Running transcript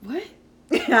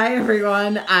Hi,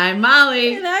 everyone. I'm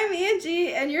Molly. And I'm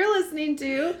Angie, and you're listening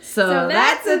to So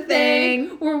That's a Thing,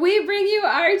 where we bring you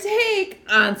our take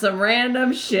on some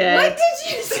random shit. What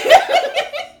did you say?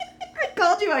 I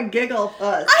called you a giggle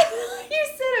puss. I thought you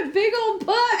said a big old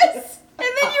puss. And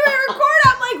then you hit record.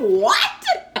 I'm like, what?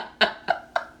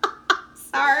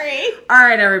 Sorry. All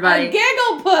right, everybody. A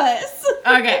giggle puss.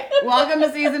 Okay, welcome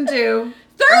to season 2.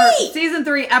 3. Season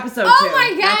 3, episode 2. Oh my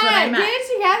God. That's what I meant. Get it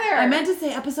together. I meant to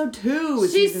say episode 2.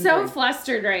 She's so 3.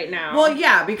 flustered right now. Well,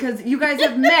 yeah, because you guys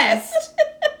have missed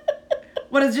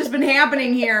what has just been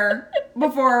happening here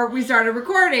before we started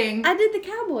recording. I did the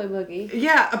cowboy boogie.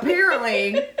 Yeah,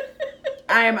 apparently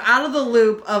I am out of the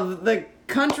loop of the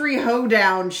country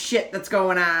hoedown shit that's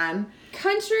going on.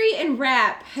 Country and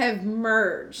rap have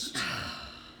merged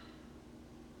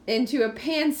into a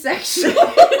pansexual.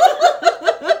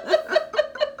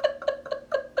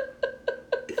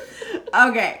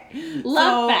 Okay.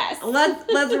 Love fest.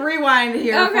 Let's rewind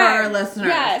here for our listeners.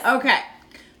 Yes. Okay.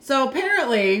 So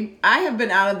apparently I have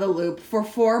been out of the loop for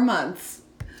 4 months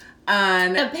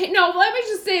on No, let me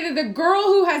just say that the girl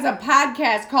who has a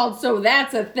podcast called So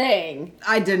That's a Thing.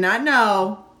 I did not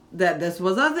know that this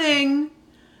was a thing.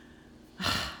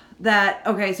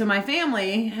 Okay, so my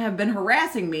family have been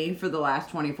harassing me for the last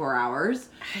 24 hours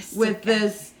with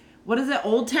this, what is it,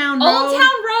 Old Town Road? Old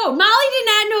Town Road. Molly did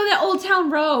not know that Old Town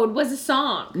Road was a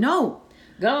song. No.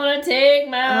 Gonna take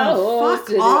my horse fuck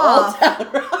to the off. Old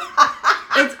Town Road.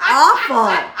 It's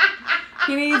awful.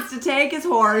 He needs to take his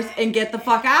horse and get the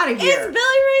fuck out of here. It's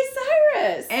Billy Ray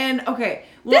Cyrus. And, okay.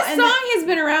 Well, this song has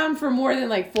been around for more than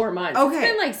like 4 months. Okay. It's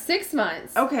been like 6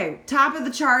 months. Okay, top of the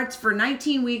charts for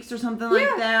 19 weeks or something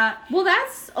like that. Well,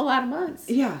 that's a lot of months.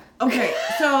 Yeah. Okay,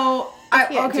 so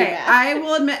I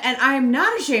will admit, and I'm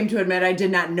not ashamed to admit I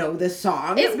did not know this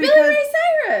song. It's Billy Ray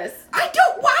Cyrus.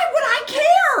 Why would I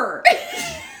care?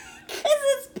 Because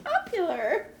it's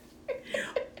popular.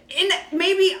 In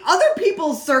maybe other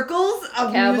people's circles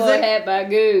of Cowboy music. hat by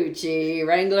Gucci,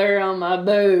 Wrangler on my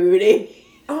booty.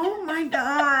 Oh my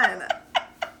God.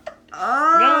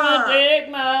 Gonna take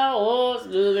my horse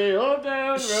to the Old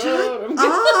Town Road. Shut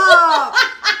up.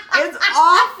 It's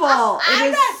awful.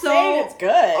 I'm not saying it's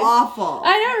good. Awful.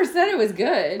 I never said it was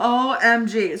good.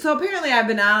 OMG. So apparently I've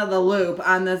been out of the loop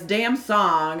on this damn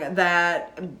song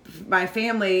that my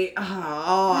family...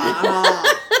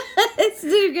 It's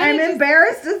too good. I'm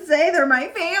embarrassed to say they're my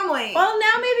family. Well,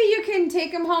 now maybe you can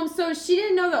take them home. So she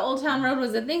didn't know that Old Town Road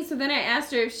was a thing, so then I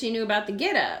asked her if she knew about the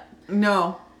Get Up.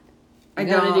 No. I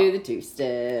Gonna don't. do the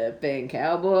two-step and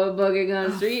cowboy boogie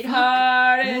on street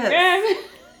hard and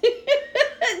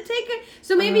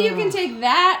So maybe you can take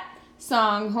that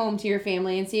song home to your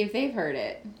family and see if they've heard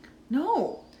it.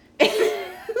 No.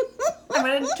 I'm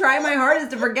going to try my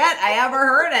hardest to forget I ever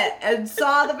heard it and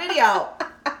saw the video.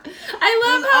 I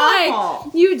love how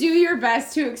like you do your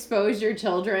best to expose your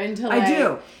children to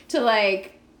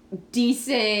like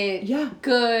decent,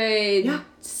 good,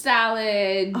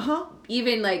 solid,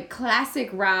 even like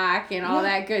classic rock and all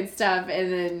that good stuff,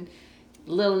 and then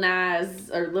Lil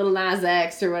Nas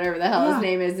X or whatever the hell his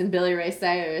name is, and Billy Ray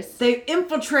Cyrus. They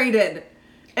infiltrated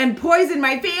and poisoned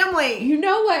my family. You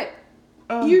know what?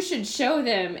 You should show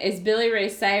them is Billy Ray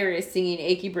Cyrus singing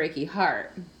 "Achy Breaky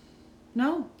Heart."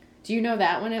 No. Do you know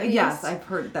that one at least? Yes, I've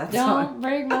heard that Don't song.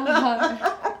 break my heart.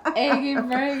 Achy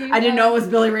breaky I didn't know it was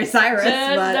Billy Ray Cyrus.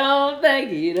 Just don't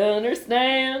think you'd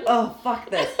understand. Oh,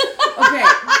 fuck this. Okay,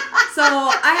 so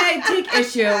I take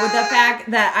issue with the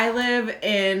fact that I live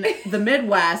in the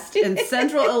Midwest, in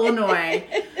central Illinois.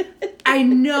 I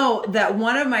know that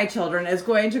one of my children is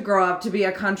going to grow up to be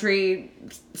a country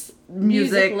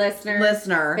music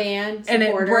listener. Fan, and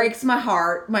supporter. it breaks my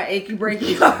heart, my achy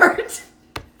breaky heart.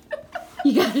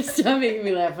 You gotta stop making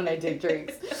me laugh when I take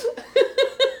drinks.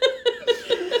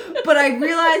 But I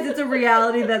realize it's a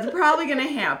reality that's probably going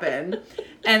to happen.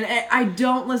 And I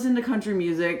don't listen to country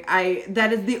music.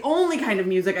 That is the only kind of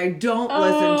music I don't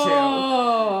listen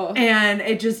to. And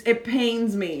it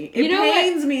pains me. It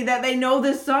pains me that they know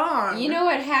this song. You know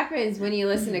what happens when you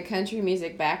listen to country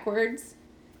music backwards?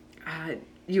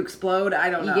 You explode? I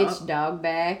don't know. You get your dog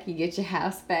back. You get your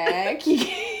house back. You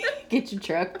get your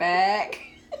truck back.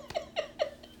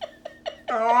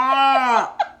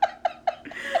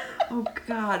 Oh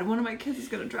God, one of my kids is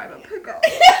going to drive a pickup.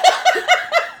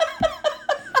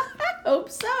 Hope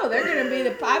so. They're going to be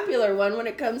the popular one when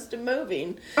it comes to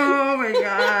moving. Oh my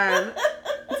God.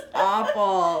 It's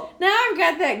awful. Now I've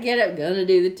got that get up, gonna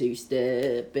do the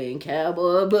two-step and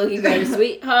cowboy boogie, baby,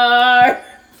 sweetheart.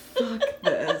 Fuck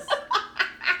this.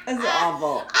 It's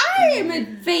awful. I am a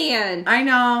fan. I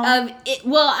know. Of it.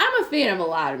 Well, I'm a fan of a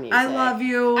lot of music. I love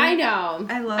you. I know.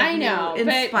 I know. In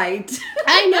spite.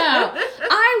 I know.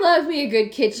 I love me a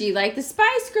good kitschy. Like the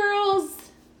Spice Girls.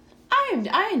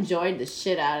 I enjoyed the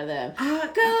shit out of them. Go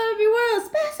of your world,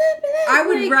 spice up. I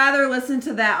would rather listen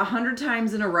to that 100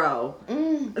 times in a row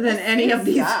than any of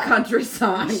these country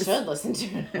songs. You should listen to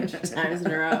it 100 times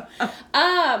in a row. And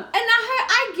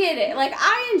I get it. Like,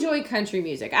 I enjoy country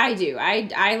music. I do.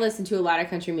 I listen to a lot of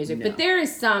country music, but there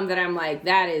is some that I'm like,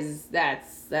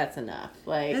 that's enough.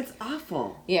 Like, it's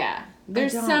awful. Yeah.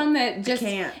 There's some that just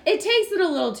can't. It takes it a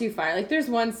little too far. Like, there's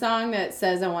one song that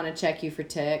says, "I want to check you for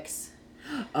ticks."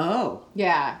 Oh.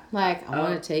 Yeah. Like, I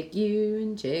want to take you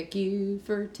and check you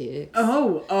for ticks.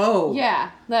 Oh.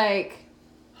 Yeah. Like,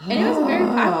 and it was a very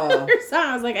popular song.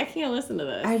 I was like, I can't listen to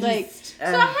this. So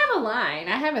I have a line.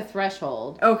 I have a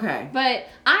threshold. Okay. But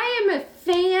I am a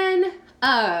fan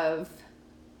of,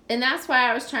 and that's why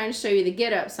I was trying to show you the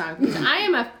Get Up song, because I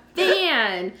am a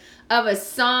fan of a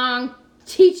song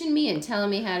teaching me and telling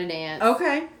me how to dance.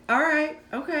 Okay. All right.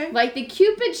 Okay. Like the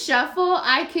Cupid Shuffle,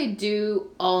 I could do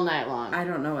all night long. I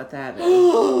don't know what that is.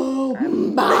 Oh,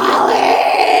 Molly!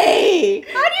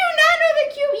 How do you not know the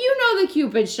Cupid? You know the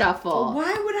Cupid Shuffle. Well,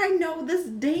 why would I know this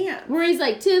dance? Where he's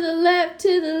like, to the left,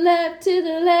 to the left, to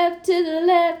the left, to the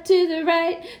left, to the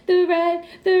right, the right,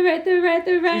 the right, the right,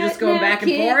 the right. You're just going back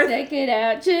and forth? Kick it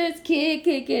out, just kick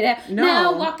it out. No.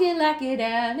 Now walk it like it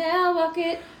out, now walk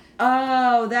it.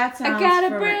 Oh, that sounds. I got a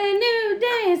brand new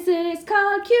dance and it's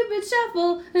called Cupid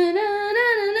Shuffle.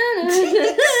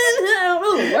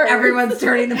 Everyone's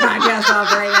turning the podcast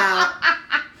off right now.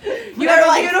 You have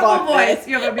a beautiful voice.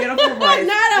 You have a beautiful voice.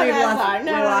 Not on that song.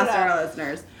 We lost our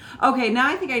listeners. Okay, now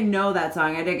I think I know that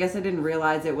song. I guess I didn't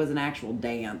realize it was an actual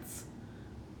dance.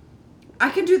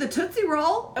 I can do the Tootsie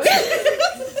Roll.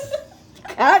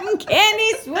 Cotton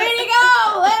candy, sweetie,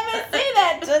 go! Let me see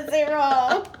that Tootsie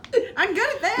Roll. I'm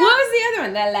good at that. What was the other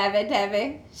one? The levy-tevy.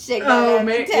 Shake that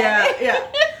levy-tevy. Yeah.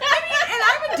 I mean, and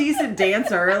I'm a decent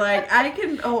dancer. Like, I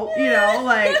can,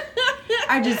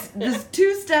 I just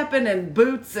two-stepping and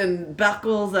boots and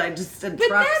buckles. And trucks.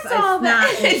 That's all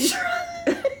that.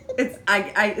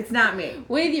 It's not me.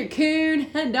 With your coon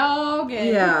and dog. And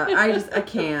yeah, I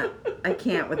can't. I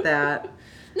can't with that.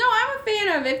 No, I'm a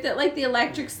fan of it. Like the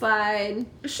electric slide.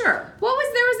 Sure.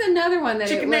 There was another one that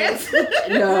chicken dance?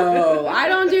 No, I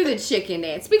don't do the chicken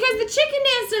dance because the chicken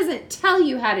dance doesn't tell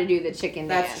you how to do the chicken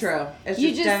dance. That's true. It's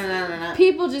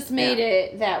people just made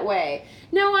it that way.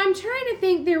 No, I'm trying to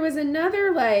think. There was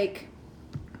another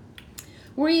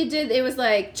where you did, it was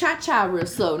like cha-cha real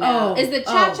slow now. Is the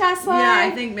cha-cha slide? Yeah,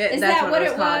 I think that's what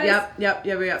it was called.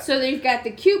 Yep. So you've got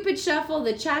the Cupid Shuffle,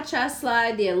 the cha-cha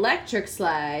slide, the electric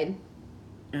slide.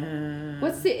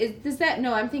 Does that?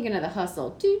 No, I'm thinking of the hustle.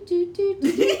 Do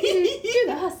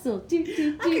the hustle.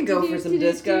 I could go for some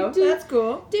disco. That's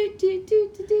cool.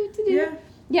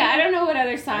 Yeah, I don't know what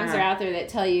other songs are out there that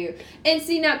tell you. And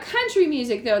see, now country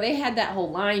music though, they had that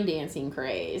whole line dancing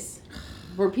craze,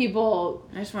 where people.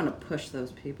 I just want to push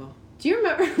those people. Do you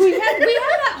remember we had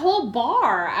that whole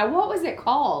bar? What was it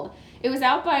called? It was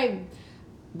out by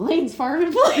Blaine's Farm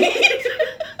and Fleet.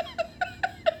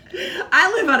 I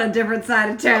live on a different side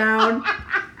of town.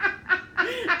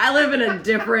 I live in a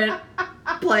different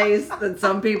place than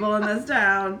some people in this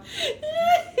town.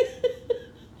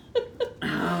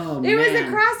 Oh, it was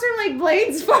across from like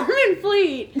Blaine's Farm and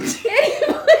Fleet.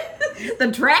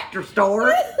 The tractor store.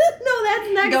 No,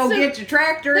 that's next to... Go get your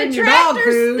tractor and your dog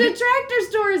food. The tractor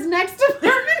store is next to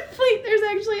Farm and Fleet. There's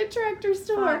actually a tractor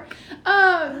store.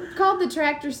 Called the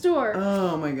Tractor Store.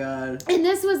 Oh my God. And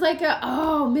this was like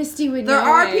Misty would know. There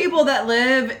are people that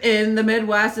live in the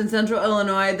Midwest and Central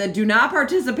Illinois that do not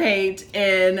participate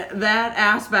in that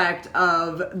aspect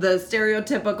of the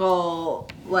stereotypical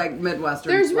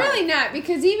Midwestern. There's really not,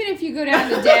 because even if you go down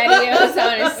to Daddy-O's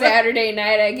on a Saturday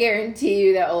night, I guarantee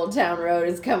you that Old Town Road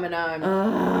is coming on.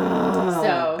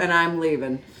 And I'm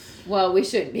leaving. Well, we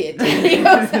shouldn't be at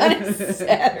Daddy-O's on a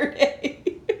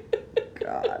Saturday.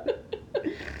 God.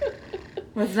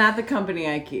 Well, it's not the company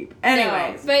I keep.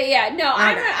 Anyways. No, but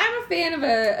I'm a fan of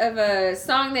a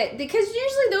song that, because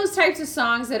usually those types of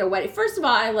songs at a wedding, first of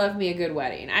all, I love me a good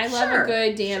wedding. I love a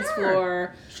good dance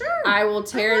floor. Sure. I will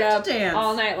tear it up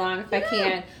all night long if I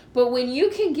can. But when you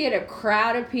can get a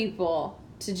crowd of people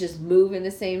to just move in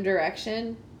the same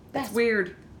direction, that's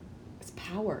weird. It's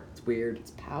power. It's weird.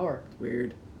 It's power. It's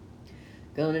weird.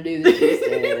 Gonna do the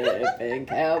two-step and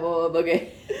cowboy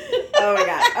boogie. Oh my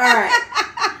God. All right.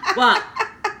 Well,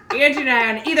 Angie and I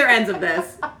on either ends of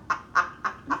this.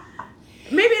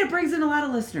 Maybe it brings in a lot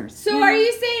of listeners. So are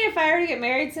you saying if I were to get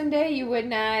married someday, you would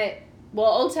not Well,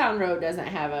 Old Town Road doesn't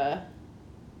have a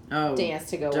dance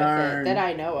to go with it that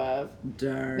I know of.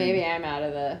 Darn. Maybe I'm out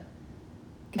of the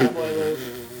cowboy loop.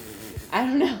 I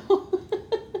don't know.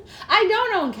 I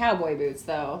don't own cowboy boots,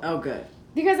 though. Oh, good.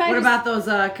 Because What about those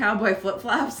cowboy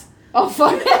flip-flops? Oh,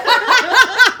 fuck.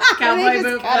 Cowboy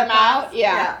boot cut them out?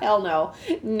 Yeah. Hell no.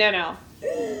 No.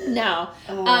 No,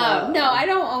 I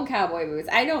don't own cowboy boots.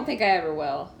 I don't think I ever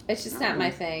will. It's just not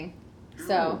my thing.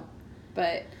 So,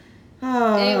 but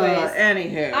anyways.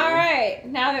 Anywho. All right.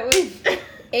 Now that we've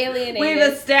alienated. We've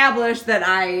established that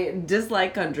I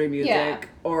dislike country music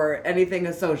or anything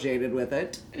associated with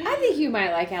it. I think you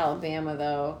might like Alabama,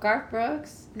 though. Garth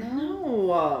Brooks?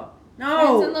 No.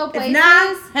 It's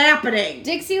not happening.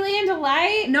 Dixieland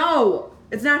Delight? No,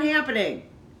 it's not happening.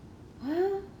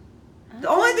 Well, the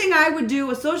only thing I would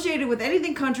do associated with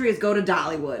anything country is go to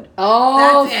Dollywood.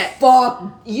 Oh, that's it.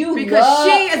 Fuck you. Because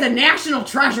she is a national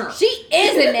treasure. She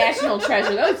is a national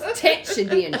treasure. Those tits should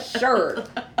be insured.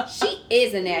 She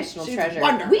is a national treasure.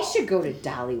 Wonderful. We should go to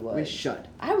Dollywood. We should.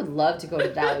 I would love to go to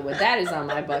Dollywood. That is on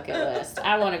my bucket list.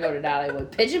 I want to go to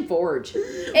Dollywood. Pigeon Forge.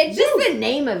 It's just the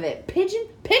name of it. Pigeon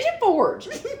Forge.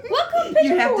 Welcome, Pigeon Forge.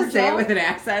 You have to say it with an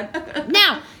accent.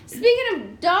 Now, speaking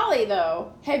of Dolly,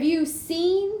 though, have you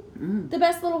seen The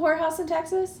Best Little Whorehouse in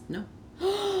Texas? No.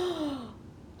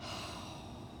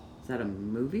 Is that a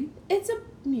movie? It's a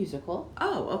musical.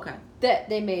 Oh, okay. That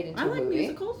they made into a movie. I like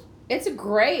musicals. It's a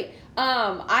great.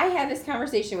 I had this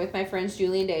conversation with my friends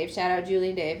Julie and Dave. Shout out Julie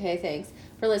and Dave. Hey, thanks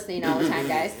for listening all the time,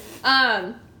 guys.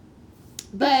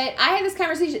 But I had this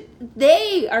conversation.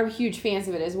 They are huge fans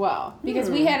of it as well because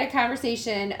we had a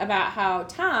conversation about how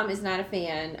Tom is not a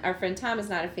fan. Our friend Tom is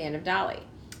not a fan of Dolly.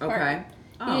 Okay.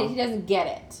 He doesn't get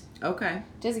it. Okay.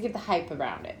 Doesn't get the hype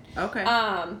around it. Okay.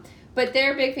 But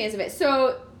they're big fans of it.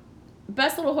 So,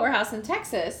 Best Little Whorehouse in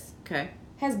Texas. Okay.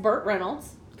 Has Burt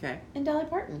Reynolds. Okay. And Dolly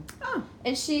Parton. Oh.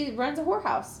 And she runs a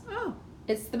whorehouse. Oh.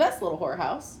 It's the best little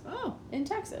whorehouse. Oh. In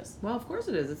Texas. Well, of course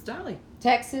it is. It's Dolly.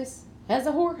 Texas has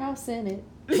a whorehouse in it.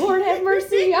 Lord have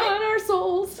mercy on our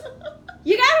souls.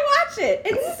 You gotta watch it.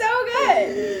 It's so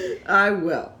good. I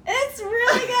will. It's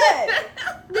really good.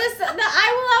 The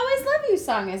I Will Always Love You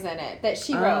song is in it that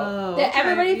she wrote. That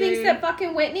everybody thinks that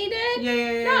fucking Whitney did.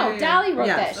 Yeah. No, Dolly wrote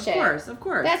that shit. Of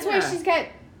course. That's why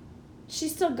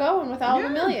she's still going with all the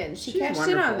millions. She cashed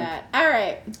in on that. All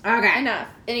right. Okay. Enough.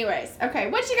 Anyways. Okay.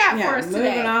 What you got for us today?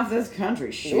 Moving off this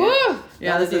country shit. Woo!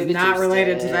 Yeah, this is not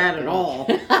related to that at all.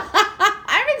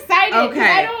 I'm excited. Okay.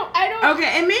 I don't.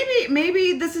 Okay, and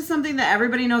maybe this is something that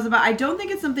everybody knows about. I don't think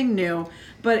it's something new,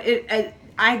 but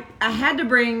I had to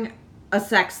bring a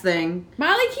sex thing.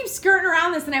 Molly keeps skirting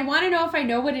around this, and I want to know if I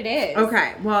know what it is.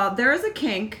 Okay. Well, there is a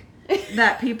kink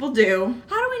that people do.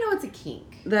 How do we know it's a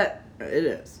kink? That it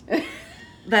is.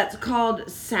 That's called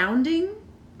sounding.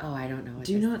 Oh, I don't know.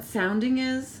 Do you know what sounding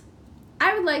is?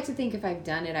 I would like to think if I've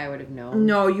done it, I would have known.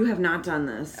 No, you have not done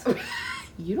this.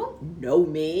 You don't know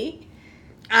me.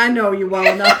 I know you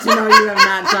well enough to know you have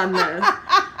not done this.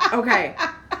 Okay.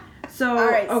 So,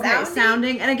 right,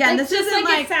 sounding. And again, this just isn't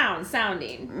like it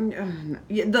sounding.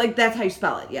 Like, that's how you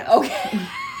spell it, yes. Okay.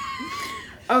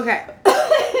 Okay.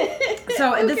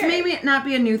 So, this may not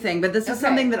be a new thing, but this is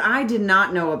something that I did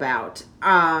not know about.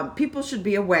 People should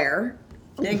be aware,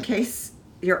 in case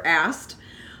you're asked.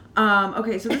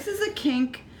 Okay, so this is a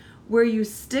kink where you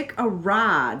stick a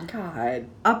rod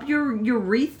up your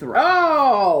urethra.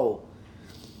 Oh!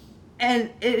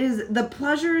 And it is the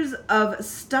pleasures of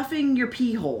stuffing your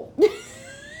pee hole. Why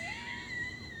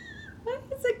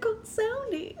is it called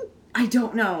sounding? I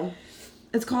don't know.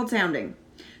 It's called sounding.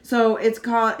 So it's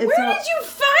called... Where did you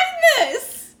find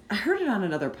this? I heard it on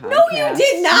another podcast. No, you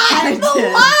did not.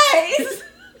 The lies.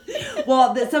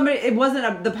 Well, it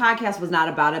wasn't the podcast was not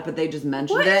about it, but they just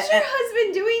mentioned it. What is your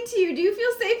husband doing to you? Do you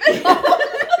feel safe at home?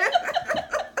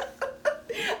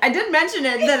 I did mention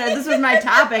it that this was my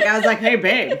topic. I was like, "Hey,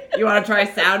 babe, you want to try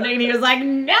sounding?" And he was like,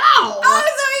 "No." Oh,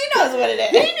 so he knows what it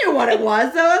is. He knew what it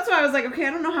was, so that's why I was like, "Okay,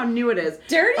 I don't know how new it is."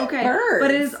 Dirty birds.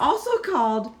 But it is also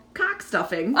called cock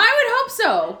stuffing. I would hope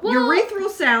so. Well, urethral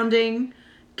sounding,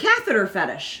 catheter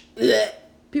fetish.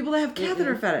 People that have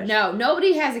catheter fetish. No,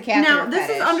 nobody has a catheter fetish. Now, this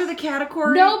is under the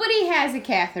category. Nobody has a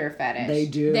catheter fetish. They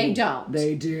do. They don't.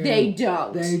 They do. They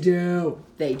don't. They do.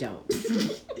 They don't.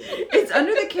 It's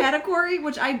under the category,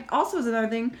 which I also is another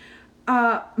thing,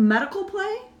 medical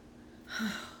play.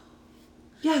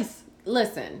 Yes.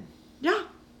 Listen. Yeah.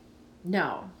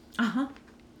 No. Uh-huh.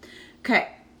 Okay.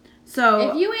 So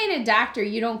if you ain't a doctor,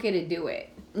 you don't get to do it.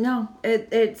 No.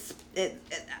 There's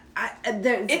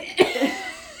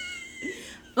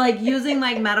like using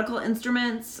like medical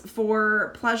instruments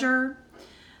for pleasure.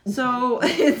 So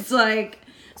it's like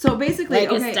So basically,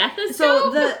 like a stethoscope? So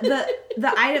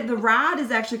the rod is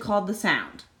actually called the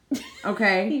sound.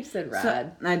 Okay? You said rod.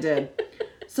 So, I did.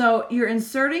 So you're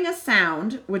inserting a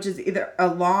sound, which is either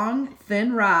a long,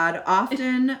 thin rod,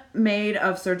 often made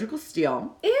of surgical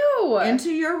steel, into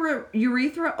your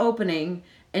urethra opening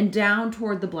and down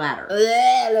toward the bladder.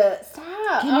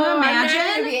 Stop. Can you imagine? I'm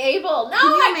not going to be able. No,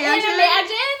 I can't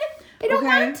imagine. I don't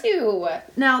want to.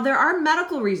 Now, there are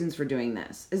medical reasons for doing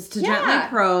this. Is to gently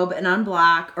probe and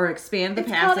unblock or expand the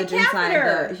passage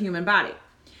inside the human body.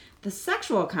 The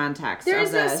sexual context of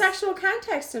this. There's no sexual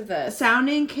context of this.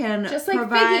 Sounding can just like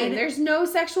figging. There's no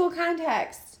sexual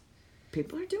context.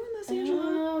 People are doing this,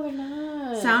 Angela. No, they're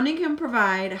not. Sounding can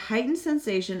provide heightened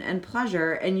sensation and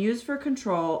pleasure and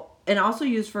also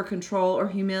used for control or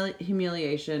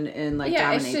humiliation in like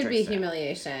dominatrix. It should be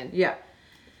humiliation. Yeah.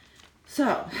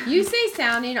 So you say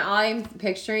sounding, all I'm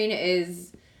picturing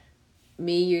is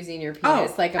me using your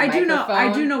penis like a microphone.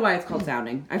 I do know why it's called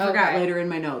sounding. I forgot later in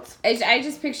my notes. I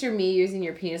just picture me using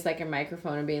your penis like a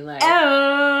microphone and being like,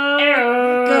 "Oh,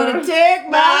 gonna take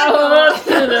my horse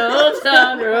to the old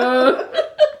town road."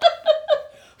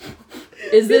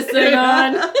 Is this thing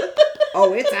on?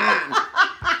 Oh, it's on.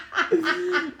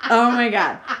 Oh my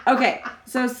god. Okay,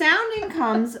 so sounding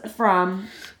comes from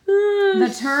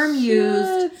the term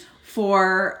used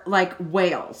for like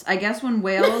whales. I guess when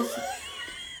whales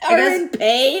are in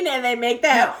pain and they make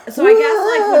that. No. So I guess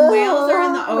like when whales are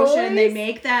in the ocean,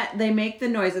 they make the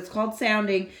noise. It's called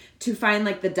sounding to find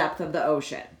like the depth of the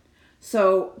ocean.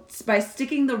 So by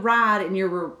sticking the rod in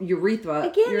your urethra,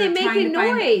 again, they make a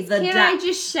noise. Can't I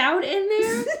just shout in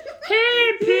there?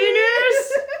 Hey,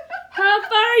 penis! How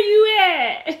far are you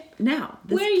at? Now,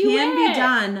 this can be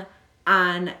done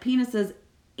on penises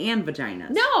and vaginas.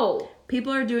 No.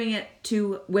 People are doing it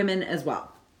to women as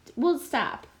well. Well,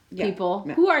 stop, people.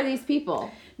 No. Who are these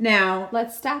people? Now,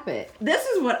 let's stop it. This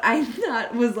is what I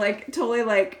thought was like totally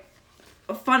like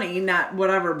funny, not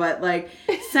whatever, but like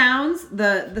sounds,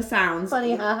 the sounds.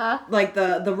 Funny, haha. Like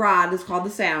the rod is called the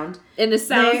sound. And the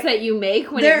sounds that you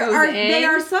make when it goes in. They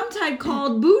are sometimes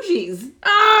called bougies.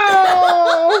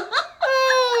 Oh!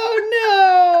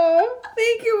 Oh no!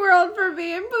 Thank you, world, for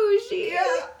being bougie. Yeah,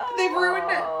 they've ruined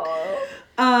it.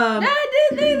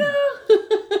 Did they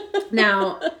though?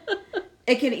 Now,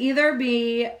 it can either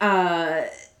be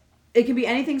it can be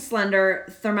anything slender,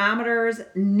 thermometers,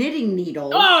 knitting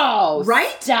needles. Oh,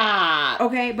 right? Stop.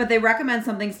 Okay, but they recommend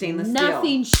something stainless steel.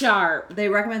 Nothing sharp. They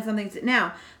recommend something.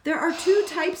 Now, there are two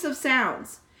types of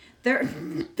sounds. There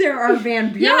are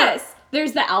Van Buren. Yes,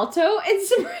 there's the alto and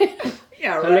soprano.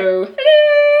 Yeah, right. Hello.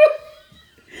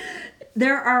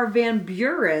 There are Van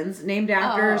Burens, named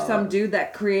after some dude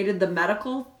that created the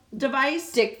medical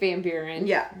device. Dick Van Buren.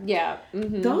 Yeah. Yeah.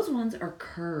 Mm-hmm. Those ones are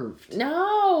curved.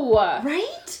 No.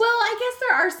 Right? Well, I guess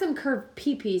there are some curved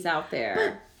pee-pees out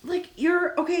there. But, like,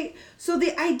 okay, so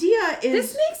the idea is...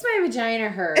 This makes my vagina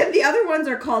hurt. And the other ones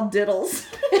are called diddles.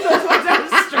 Those ones are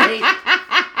straight.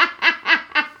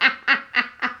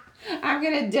 I'm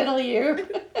gonna diddle you.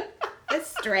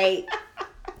 It's straight.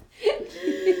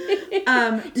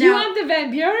 Do you want the Van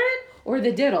Buren or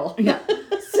the diddle? Yeah.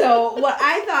 So what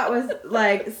I thought was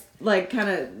like kind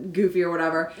of goofy or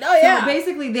whatever. Oh yeah. So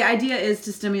basically the idea is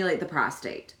to stimulate the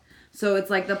prostate. So it's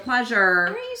like the pleasure.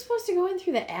 Aren't you supposed to go in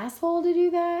through the asshole to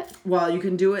do that? Well, you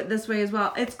can do it this way as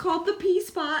well. It's called the P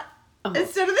spot. Oh.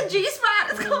 Instead of the G spot,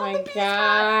 it's called the P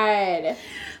spot.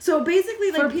 So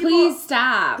basically, like people, please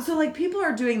stop. So like people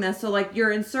are doing this. So like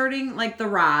you're inserting like the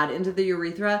rod into the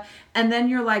urethra, and then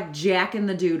you're like jacking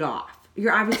the dude off.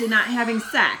 You're obviously not having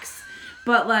sex,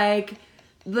 but like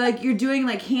you're doing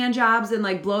like hand jobs and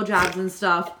like blow jobs and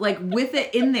stuff, like with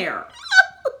it in there.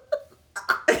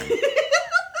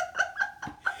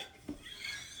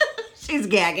 She's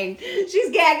gagging.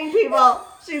 She's gagging, people.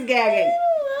 She's gagging.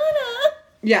 I don't wanna.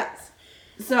 Yes.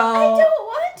 So I don't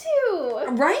want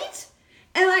to. Right?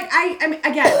 And like I mean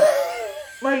again,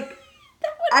 like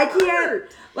I can't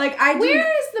like I do.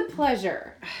 Where is the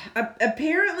pleasure?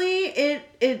 Apparently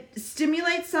it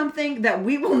stimulates something that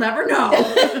we will never know.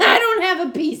 I don't have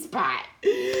a P spot.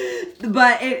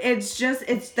 But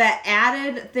it's that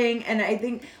added thing, and I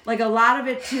think like a lot of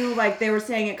it too, like they were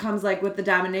saying it comes like with the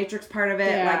dominatrix part of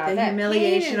it, like the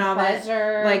humiliation of it,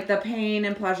 like the pain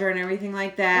and pleasure and everything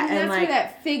like that. And that's like where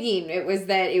that figging, it was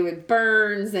that it would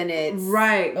burns and it's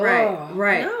right.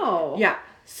 No. Yeah.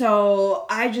 So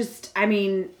I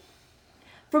mean,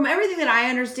 from everything that I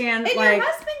understand, and like your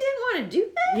husband didn't want to do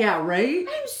that. Yeah, right.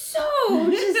 I'm so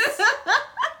just.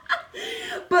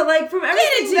 But like from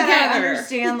everything that I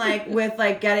understand, like with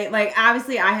like getting like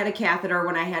obviously I had a catheter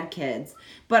when I had kids,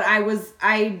 but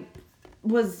I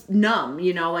was numb,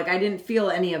 you know, like I didn't feel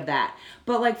any of that.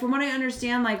 But like from what I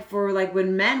understand, like for like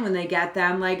when they get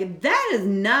them, like that is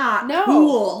not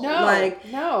cool. No,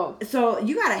 like no. So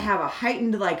you gotta have a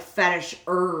heightened like fetish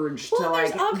urge to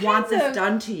like want this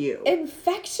done to you.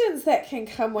 Infections that can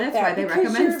come with that. That's why they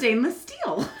recommend stainless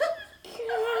steel.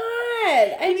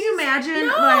 Can you imagine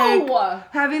like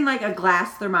having like a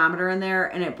glass thermometer in there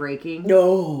and it breaking?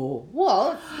 No.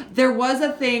 Well, there was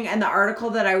a thing in the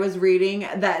article that I was reading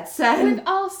that said with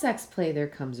all sex play there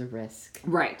comes a risk.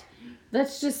 Right.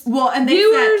 That's just and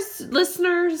viewers,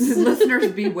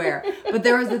 listeners beware. But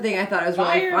there was a thing I thought was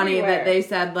really funny that they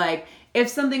said like if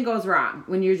something goes wrong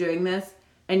when you're doing this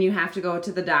and you have to go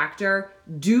to the doctor,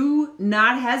 do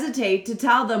not hesitate to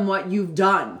tell them what you've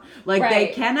done. Like, they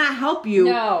cannot help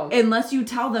you unless you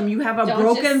tell them you have a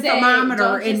broken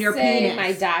thermometer in your penis.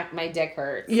 My dick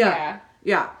hurts. Yeah.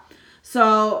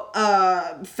 So,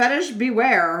 fetish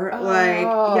beware.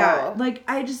 Like,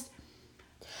 I just...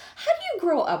 How do you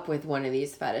grow up with one of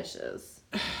these fetishes?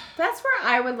 That's where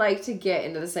I would like to get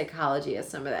into the psychology of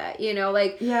some of that. You know,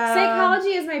 like,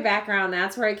 psychology is my background.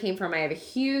 That's where I came from. I have a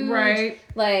huge,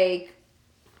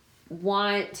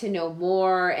 want to know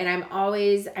more. And I'm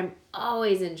always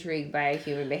intrigued by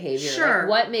human behavior. Sure. Like,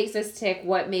 what makes us tick?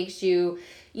 What makes you...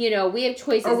 You know, we have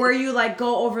choices. Or where you, like,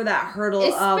 go over that hurdle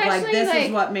of, like, this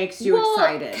is what makes you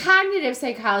excited. Cognitive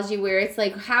psychology, where it's,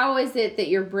 like, how is it that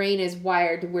your brain is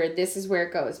wired to where this is where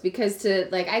it goes? Because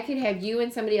I could have you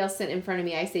and somebody else sit in front of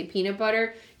me. I say peanut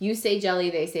butter. You say jelly.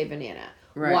 They say banana.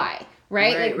 Right. Why?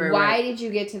 Right? Why did you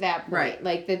get to that point? Right.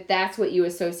 Like, that's what you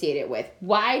associate it with.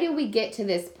 Why did we get to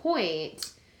this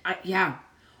point? Yeah.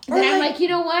 Then I'm like, you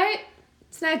know what?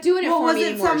 It's not doing it for me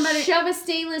anymore. Shove a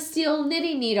stainless steel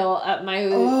knitting needle up my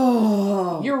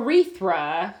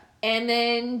urethra and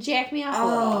then jack me off a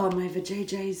little. Oh, my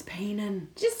vajayjay's paining.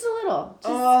 Just a little.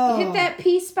 Just hit that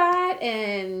P spot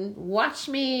and watch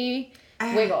me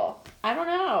wiggle. I don't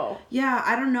know. Yeah,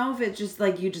 I don't know if it's just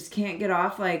like you just can't get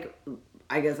off like...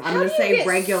 I guess I'm going to say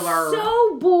regular.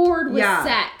 So bored with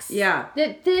sex. Yeah.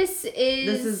 That this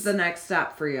is the next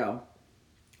step for you.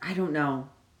 I don't know.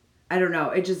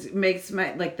 It just makes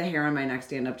my the hair on my neck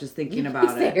stand up just thinking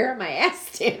about it. The hair on my ass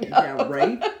stand up. Yeah,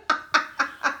 right.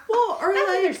 Well, or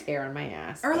there's hair on my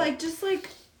ass. Or just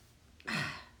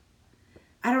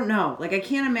I don't know. Like I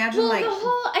can't imagine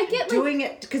doing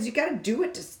it because you got to do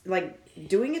it to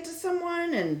doing it to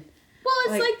someone and. Well,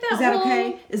 it's like that. Is that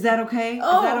okay? Is that okay?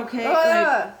 Oh, is that okay?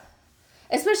 Yeah.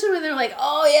 Especially when they're like,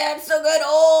 "Oh yeah, it's so good."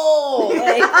 Oh.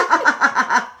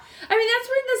 I mean, that's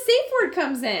when the safe word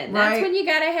comes in. That's when you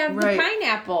gotta have the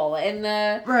pineapple and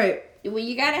the... Right. When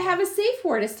you gotta have a safe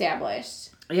word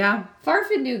established. Yeah.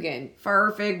 Farfignugan.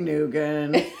 I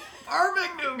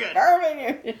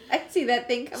see that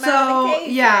thing come out of the case.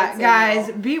 So, yeah, guys,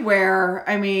 beware.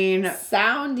 I mean...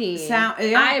 Sounding.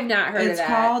 I have not heard of that. It's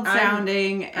called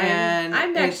sounding, and...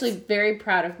 I'm actually very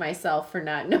proud of myself for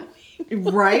not knowing.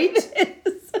 Right?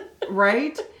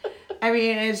 Right? I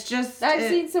mean, it's just... I've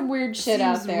seen some weird shit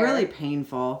out there. It's really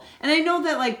painful. And I know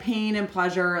that, pain and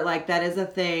pleasure, that is a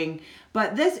thing.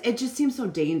 But it just seems so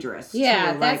dangerous,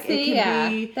 Yeah, too. That's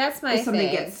that's my thing. If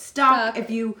something gets stuck,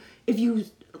 if you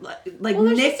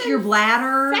nick your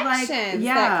bladder, that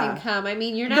can come. I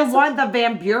mean, you're not... The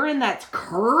Van Buren that's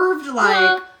curved,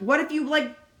 what if you,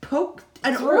 poke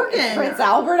an organ? Prince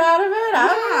Albert out of it?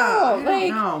 I don't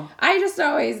know. I just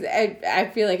always...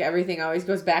 I feel like everything always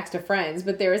goes back to Friends,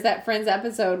 but there was that Friends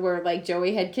episode where,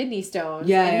 Joey had kidney stones.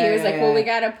 Yeah, and he was well, we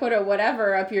gotta put a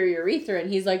whatever up your urethra.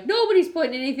 And he's like, nobody's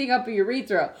putting anything up your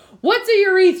urethra. What's a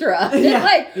urethra?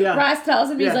 And Ross tells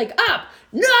him, he's like, up!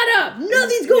 Not up!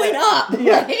 Nothing's going up!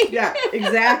 Yeah,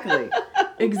 exactly.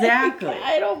 Exactly.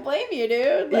 I don't blame you,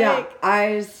 dude. I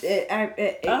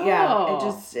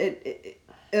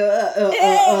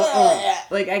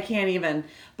can't even.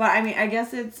 But I mean, I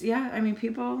guess it's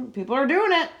people are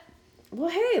doing it. Well,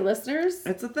 hey, listeners,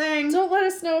 it's a thing. Don't let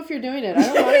us know if you're doing it.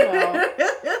 I don't want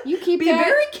to know. You be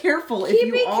very careful if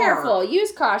you are. Careful.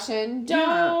 Use caution.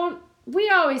 Don't.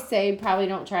 We always say probably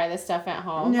don't try this stuff at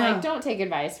home. No. Don't take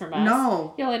advice from us.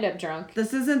 No. You'll end up drunk.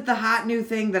 This isn't the hot new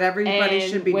thing that everybody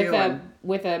should be doing.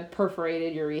 With a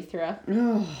perforated urethra.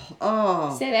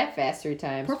 Oh. Say that fast 3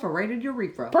 times. Perforated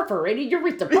urethra. Perforated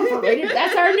urethra. Perforated.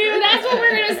 That's what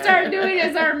we're going to start doing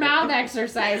as our mouth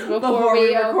exercise before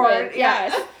we record. Open.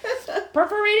 Yes.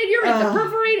 Perforated urethra.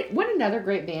 Perforated. What another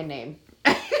great band name.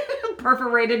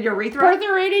 Perforated urethra.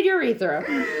 Perforated urethra.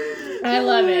 I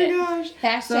love it. Gosh.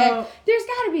 Hashtag. There's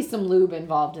got to be some lube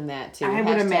involved in that too. I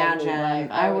would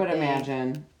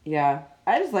imagine. Yeah.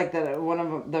 I just like that one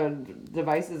of the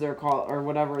devices are called, or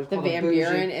whatever it's called. The Van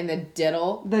Buren and the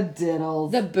diddle. The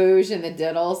diddles. The booge and the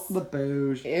diddles. The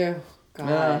booge. Ew.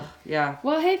 God. Yeah.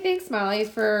 Well, hey, thanks, Molly,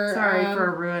 for... Sorry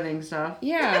for ruining stuff.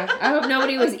 Yeah. I hope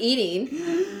nobody was eating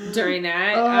during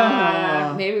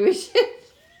that. Maybe we should...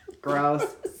 Gross.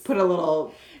 Put a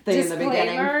little thing Disclaimer. In the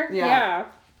beginning. Yeah.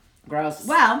 Gross.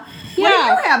 Well, what do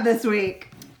you have this week?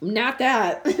 Not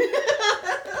that.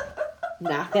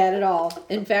 Not that at all.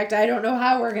 In fact, I don't know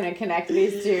how we're going to connect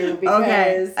these two because...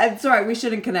 Okay. I'm sorry. We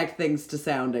shouldn't connect things to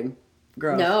sounding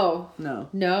gross. No,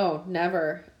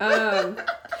 never.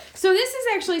 So this is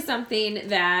actually something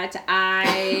that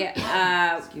I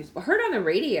heard on the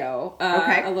radio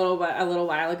a little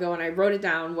while ago, and I wrote it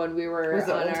down when we were on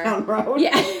Old Town Road.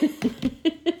 Yeah.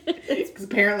 Because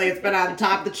apparently it's been on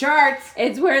top of the charts.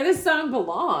 It's where the song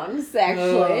belongs.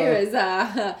 Actually, it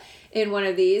was in one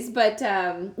of these, but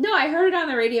no, I heard it on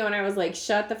the radio, and I was like,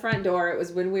 shut the front door. It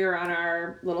was when we were on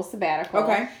our little sabbatical.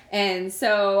 Okay. And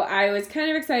so I was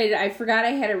kind of excited. I forgot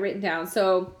I had it written down.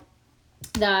 So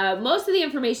most of the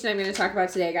information I'm going to talk about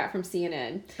today I got from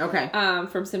CNN. Okay.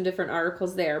 From some different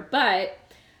articles there. But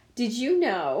did you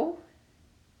know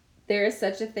there is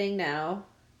such a thing now?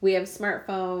 We have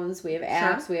smartphones, we have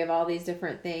apps, we have all these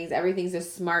different things. Everything's a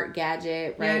smart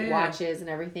gadget, right? Yeah. Watches and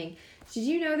everything. Did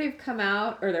you know they're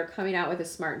coming out with a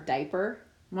smart diaper?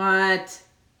 What?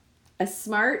 A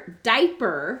smart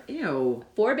diaper. Ew.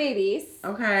 For babies.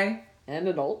 Okay. And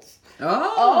adults.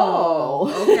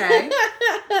 Oh. Okay.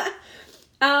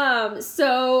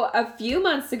 So a few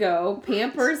months ago,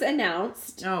 Pampers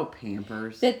announced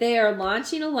Pampers that they are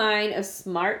launching a line of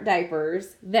smart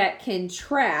diapers that can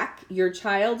track your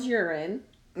child's urine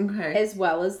as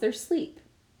well as their sleep.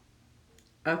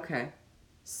 Okay.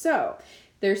 So,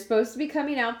 they're supposed to be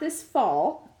coming out this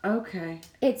fall. Okay.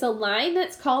 It's a line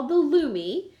that's called the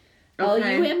Lumi.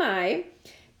 Lumi.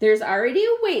 There's already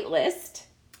a wait list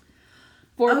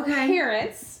for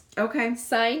parents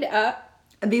signed up.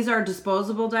 These are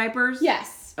disposable diapers?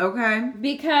 Yes. Okay.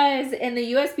 Because in the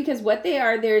U.S., what they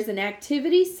are, there's an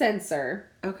activity sensor.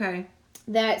 Okay.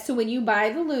 So when you buy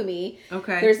the Lumi,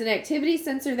 there's an activity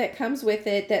sensor that comes with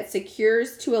it that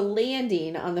secures to a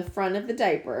landing on the front of the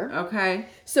diaper. Okay.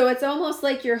 So it's almost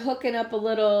like you're hooking up a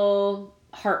little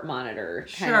heart monitor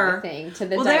kind of a thing to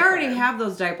the diaper. Well, they already have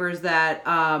those diapers that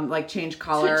change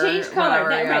color. To change color,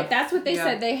 right. That's what they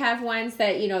said. They have ones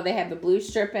that, they have the blue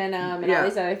strip in them and all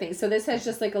these other things. So this has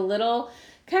just like a little,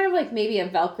 kind of like maybe a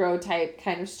Velcro type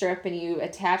kind of strip, and you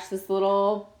attach this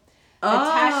little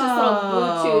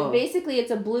Bluetooth. Basically,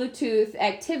 it's a Bluetooth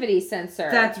activity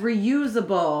sensor. That's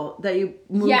reusable, that you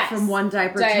move from one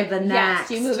diaper to the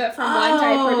next. Yes, you move it from one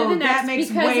diaper to the next. That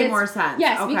makes way more sense.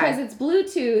 Yes, because it's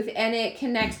Bluetooth and it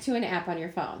connects to an app on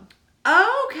your phone.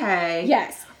 Okay.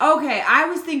 Yes. Okay, I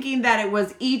was thinking that it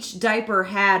was each diaper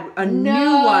had a new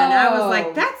one. I was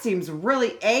like, that seems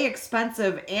really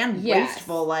expensive and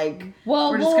wasteful. Like,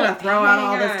 we're just gonna throw out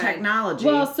all this technology.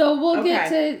 Well, so we'll get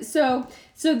to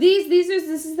so this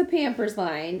is the Pampers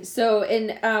line. So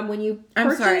when you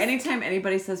purchase, I'm sorry. Anytime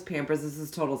anybody says Pampers, this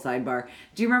is total sidebar.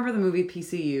 Do you remember the movie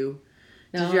PCU?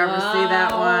 Did you ever see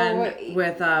that one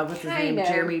with what's his name?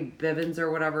 Jeremy Bivens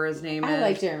or whatever his name is? I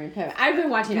like Jeremy Piven. I've been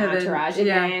watching Entourage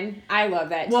again. I love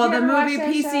that. Well, the movie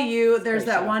PCU, there's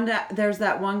that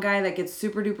one guy that gets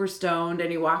super duper stoned,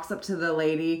 and he walks up to the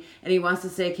lady and he wants to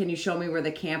say, "Can you show me where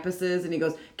the campus is?" And he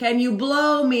goes, "Can you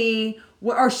blow me?"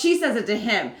 Or she says it to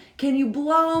him, "Can you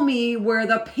blow me where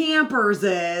the Pampers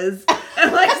is?"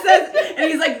 And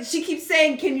he's like, she keeps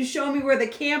saying, "Can you show me where the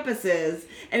campus is?"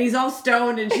 And he's all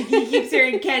stoned, and he keeps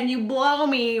hearing, "Can you blow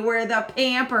me where the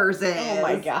Pampers is?" Oh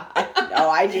my God. No,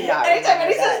 I do not. Anytime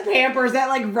he says Pampers, that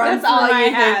runs through my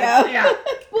head. Yeah.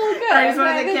 Well, good. I just want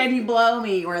to say, "Can you blow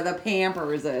me where the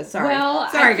Pampers is?" Sorry. Well,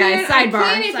 sorry guys. Sidebar.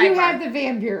 I can if you have the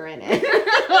Van Buren in it.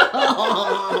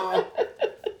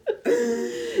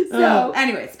 So,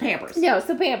 anyways, Pampers. No,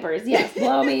 so Pampers, yes.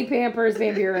 Blow me, Pampers,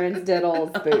 Van Buren's,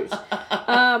 diddles, boosh.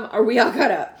 Are we all caught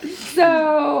up?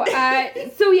 So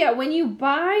yeah, when you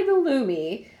buy the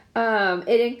Lumi,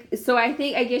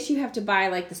 I guess you have to buy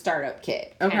like the startup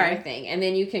kit kind of thing, and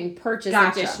then you can purchase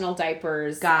additional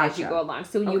diapers as you go along.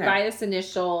 So when you buy this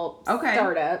initial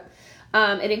startup,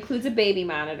 it includes a baby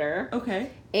monitor,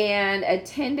 and a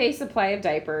 10-day supply of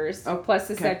diapers, plus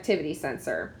this activity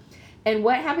sensor. And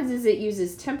what happens is it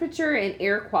uses temperature and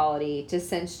air quality to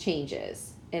sense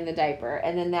changes in the diaper.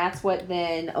 And then that's what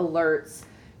then alerts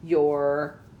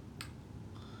your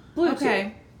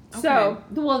Bluetooth. Okay. So,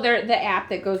 well, they're the app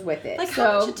that goes with it. Like,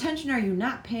 how much attention are you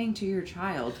not paying to your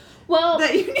child? Well,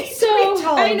 that you need to be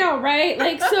told. I know, right?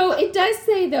 Like, so it does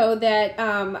say though that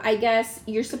I guess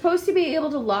you're supposed to be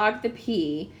able to log the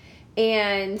pee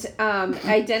and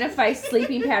identify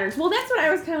sleeping patterns. Well, that's what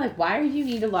I was kind of like. Why do you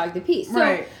need to log the pee? So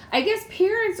right. I guess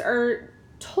parents are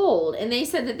told, and they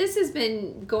said that this has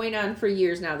been going on for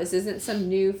years now. This isn't some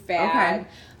new fad. Okay.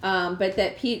 But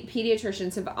that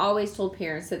pediatricians have always told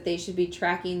parents that they should be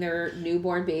tracking their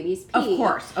newborn baby's pee. Of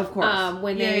course.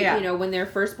 When they, when they're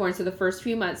first born, so the first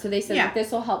few months. So they said that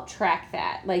this will help track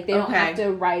that. Like, they don't have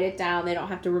to write it down. They don't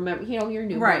have to remember, your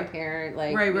newborn parent.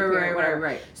 Like,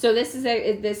 right. So this is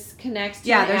this connects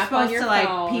to an app on your phone. Yeah, they're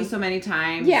supposed to, like, pee so many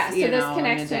times. Yeah, so this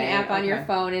connects to an app on your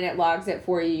phone, and it logs it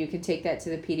for you. You can take that to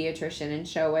the pediatrician and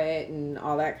show it and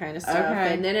all that kind of stuff.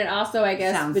 Okay. And then it also, I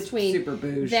guess, sounds between super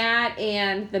bouge. That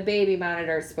and the baby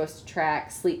monitor is supposed to track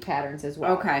sleep patterns as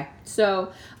well. Okay.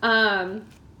 So, so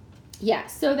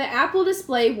the app will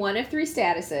display one of 3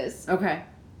 statuses. Okay.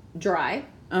 Dry.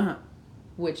 Uh-huh.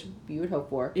 Which you would hope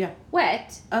for. Yeah.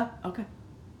 Wet. Oh, okay.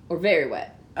 Or very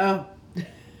wet. Oh.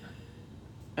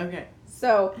 Okay.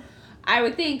 So, I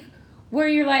would think where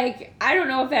you're like, I don't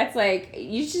know if that's like,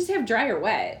 you should just have dry or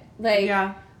wet. Like,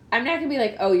 yeah. I'm not going to be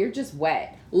like, oh, you're just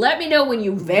wet. Let me know when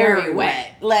you very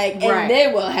wet. Like, and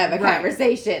then we'll have a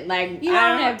conversation. Like, I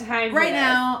don't have time for right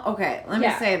now, okay, let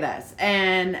me say this.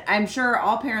 And I'm sure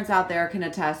all parents out there can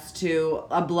attest to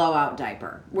a blowout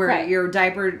diaper. Where your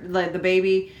diaper, like, the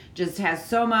baby just has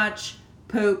so much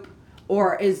poop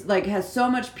or is, like, has so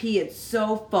much pee, it's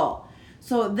so full.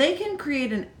 So they can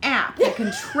create an app that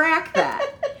can track that.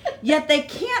 Yet they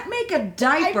can't make a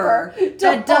diaper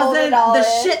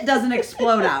that shit doesn't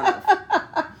explode out of.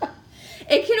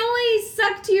 It can only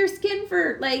suck to your skin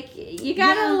for, like, you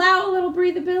gotta allow a little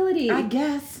breathability. I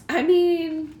guess. I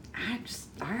mean,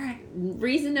 all right.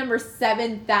 Reason number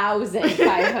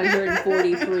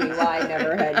 7,543 why I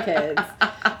never had kids.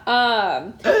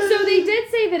 So they did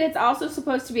say that it's also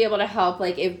supposed to be able to help,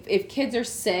 like, if kids are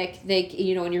sick, they,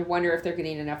 and you wonder if they're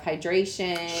getting enough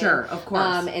hydration. Sure, of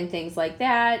course. And things like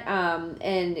that.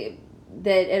 And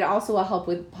that it also will help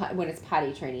with when it's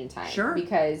potty training time. Sure.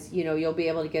 Because, you'll be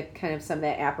able to get kind of some of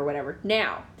that app or whatever.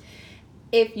 Now,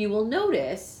 if you will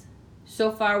notice,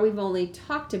 so far we've only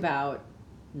talked about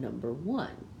number 1.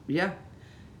 Yeah.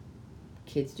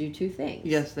 Kids do 2 things.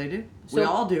 Yes, they do. So, we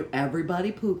all do.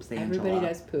 Everybody poops, Angela. Everybody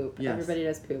does poop. Yes. Everybody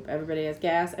does poop. Everybody has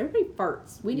gas. Everybody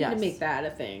farts. We need to make that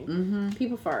a thing. Mm-hmm.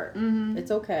 People fart. Mm-hmm.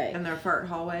 It's okay. And their fart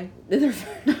hallway. I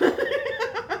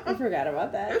forgot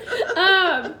about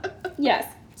that. Yes.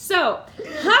 So,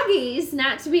 Huggies,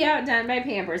 not to be outdone by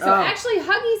Pampers. So, actually,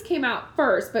 Huggies came out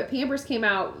first, but Pampers came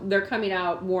out, they're coming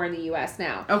out more in the U.S.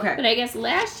 now. Okay. But I guess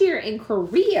last year in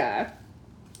Korea,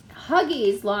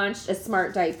 Huggies launched a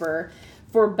smart diaper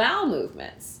for bowel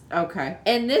movements. Okay.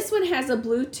 And this one has a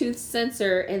Bluetooth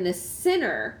sensor in the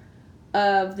center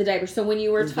of the diaper. So when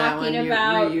you were talking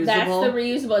about that's the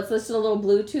reusable, it's listed a little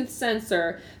Bluetooth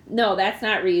sensor. No, that's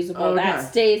not reusable.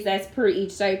 Okay. That's per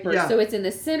each diaper. Yeah. So it's in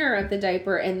the center of the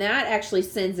diaper, and that actually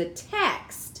sends a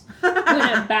text when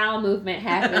a bowel movement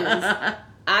happens.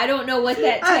 I don't know what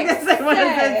that text says. What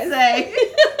does it say?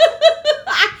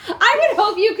 I would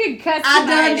hope you could customize I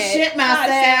done shit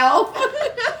myself.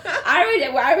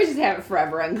 I would just have it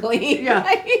forever unclean. Yeah.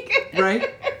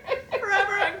 Right?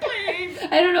 Forever unclean.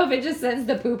 I don't know if it just sends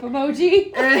the poop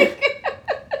emoji.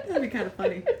 That'd be kind of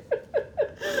funny.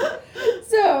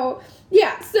 So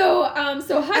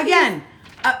Huggies, again,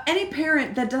 any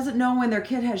parent that doesn't know when their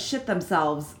kid has shit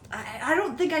themselves, I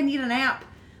don't think I need an app.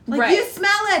 Like, you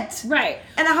smell it. Right.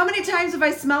 And how many times have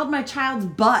I smelled my child's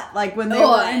butt, like, when they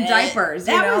were in diapers?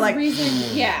 That was like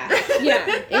reason. Yeah.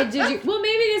 Well,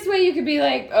 maybe this way you could be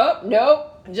like, oh, nope.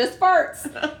 Just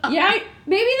farts. Yeah,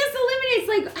 maybe this eliminates,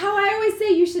 like, how I always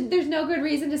say there's no good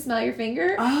reason to smell your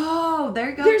finger. Oh, there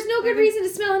you go. There's no good reason to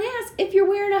smell an ass if you're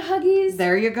wearing a Huggies.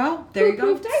 There you go.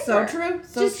 Diaper. So true.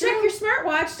 Just check your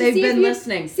smartwatch. They've been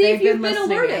listening. See if you've been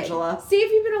alerted. Angela. See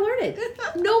if you've been alerted.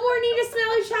 No more need to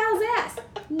smell your child's ass.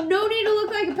 No need to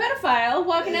look like a pedophile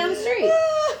walking down the street.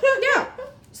 Yeah.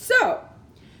 So,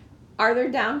 are there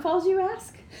downfalls, you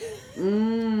ask?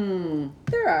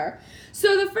 There are.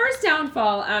 So the first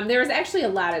downfall, there was actually a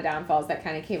lot of downfalls that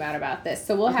kind of came out about this.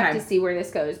 So we'll have to see where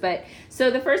this goes. But so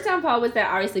the first downfall was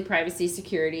that obviously privacy,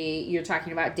 security, you're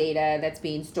talking about data that's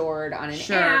being stored on an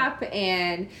app.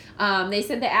 And they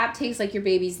said the app takes like your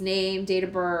baby's name, date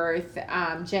of birth,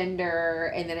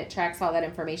 gender, and then it tracks all that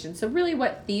information. So really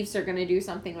what thieves are going to do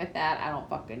something with that, I don't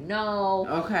fucking know.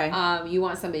 Okay. You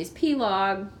want somebody's P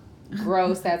log.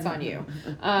 gross, that's on you.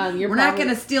 We're not going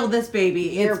to steal this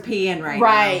baby. It's peeing right now.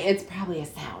 Right. It's probably a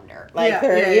sounder. Like,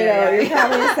 you're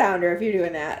probably a sounder if you're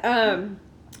doing that.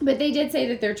 But they did say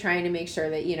that they're trying to make sure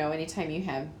that, anytime you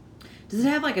have... Does it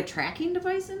have, like, a tracking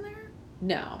device in there?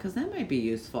 No. Because that might be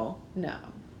useful. No.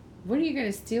 What are you going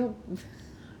to steal?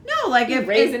 No, like if...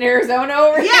 Raising Arizona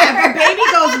over here? Yeah, if a baby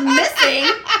goes missing,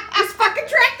 just fucking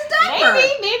track the diaper.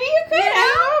 Maybe you could.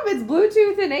 I don't know if it's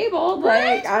Bluetooth enabled.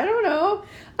 Right? Like, I don't know.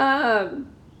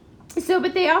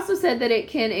 But they also said that it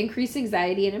can increase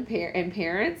anxiety in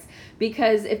parents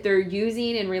because if they're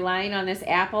using and relying on this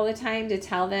app all the time to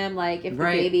tell them, like, if the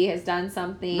baby has done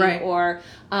something or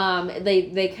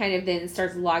they kind of then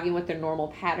starts logging what their normal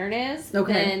pattern is.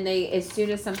 Then as soon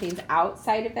as something's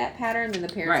outside of that pattern, then the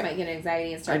parents might get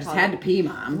anxiety and start I just had to pee,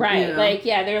 Mom. Right. Like,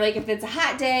 they're like, if it's a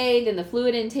hot day, then the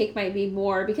fluid intake might be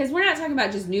more because we're not talking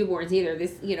about just newborns either.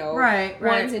 This, 1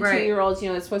 and 2-year-olds,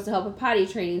 it's supposed to help with potty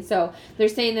training. So they're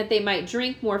saying that they might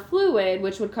drink more fluid,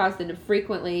 which would cause them to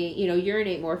frequently,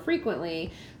 urinate more frequently,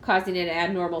 causing an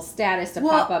abnormal status to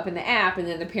pop up in the app, and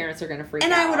then the parents are going to freak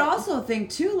out. And I would also think,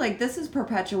 too, like, this is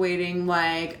perpetuating,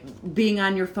 like, being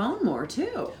on your phone more,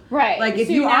 too. Right. Like, if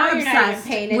you are obsessed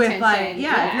with, like,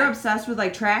 if you're obsessed with,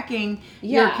 like, tracking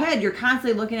your kid, you're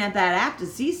constantly looking at that app to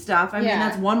see stuff. I mean,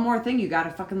 that's one more thing you got to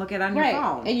fucking look at on your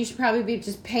phone. And you should probably be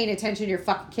just paying attention to your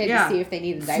fucking kid to see if they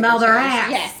need a diaper. Smell their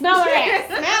ass. Yeah, smell their ass.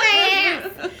 Smell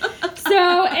their ass.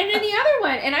 So, and then the other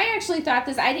one, and I actually thought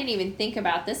this, I didn't even think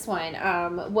about this one,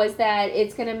 was that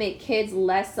it's going to make kids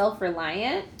less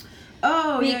self-reliant.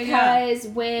 Oh, because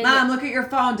when... Mom, look at your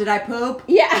phone. Did I poop?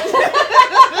 Yeah.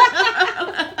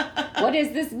 What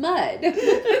is this mud?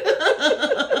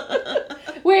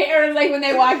 Wait, or like when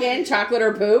they walk in, chocolate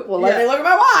or poop? Well, let me look at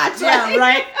my watch. Yeah,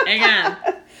 right. Hang on.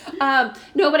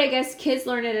 No, but I guess kids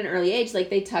learn at an early age, like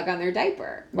they tug on their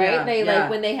diaper, right? Like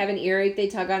when they have an earache, they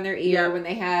tug on their ear. When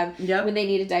they have, when they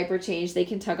need a diaper change, they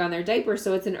can tug on their diaper.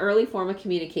 So it's an early form of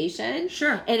communication.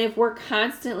 Sure. And if we're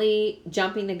constantly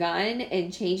jumping the gun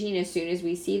and changing as soon as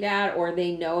we see that, or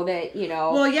they know that,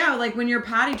 Well, yeah, like when you're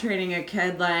potty training a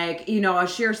kid, like, a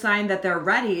sure sign that they're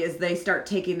ready is they start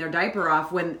taking their diaper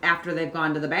off after they've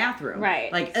gone to the bathroom.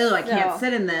 Right. Like, I can't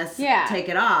sit in this. Take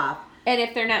it off. And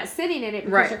if they're not sitting in it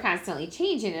because you're constantly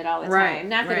changing it all the time.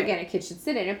 Not that, again, a kid should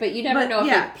sit in it, but you never know if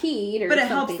they peed or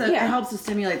something. But it helps to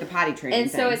stimulate the potty training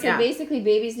And so it said basically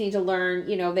babies need to learn,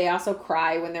 they also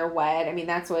cry when they're wet. I mean,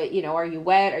 that's what, are you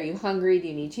wet? Are you hungry? Do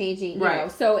you need changing? You know,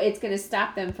 so it's going to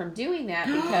stop them from doing that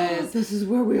because... This is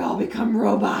where we all become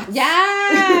robots.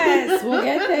 Yes! We'll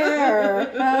get there.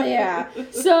 Hell yeah.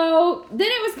 So then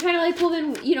it was kind of like, well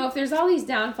then, if there's all these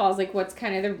downfalls, like what's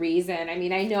kind of the reason? I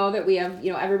mean, I know that we have,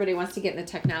 everybody wants to get in the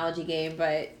technology game,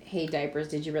 but hey, diapers,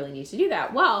 did you really need to do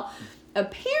that? Well,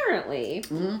 apparently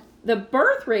the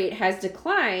birth rate has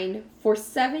declined for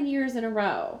 7 years in a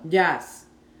row. Yes,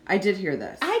 I did hear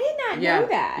this. I did not know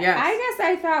that. Yes. I guess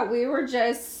I thought we were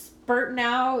just spurting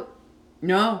out.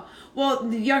 No. Well,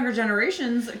 the younger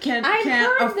generations cannot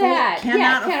afford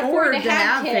to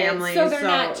have kids, families. So they're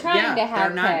not trying to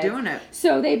have kids. They're not doing it.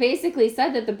 So they basically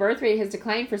said that the birth rate has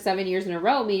declined for 7 years in a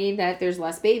row, meaning that there's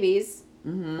less babies.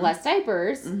 Less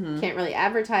diapers. Can't really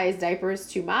advertise diapers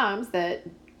to moms that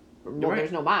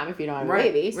there's no mom if you don't have a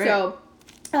baby. So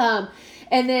and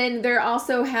then they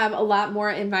also have a lot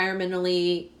more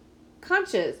environmentally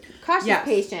cautious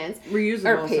patients,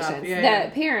 reusable patients,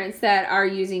 parents that are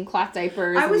using cloth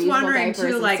diapers. I was wondering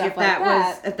too, like if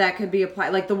that could be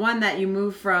applied, like the one that you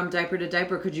move from diaper to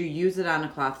diaper, could you use it on a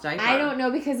cloth diaper? I don't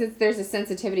know because there's a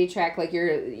sensitivity track, like you're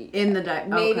in the diaper.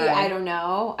 Maybe I don't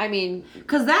know. I mean,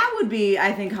 because that would be,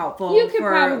 I think, helpful. You could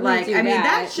probably do I mean,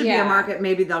 that should be a market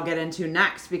maybe they'll get into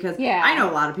next because I know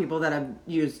a lot of people that have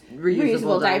used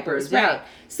reusable diapers. Right.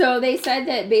 So they said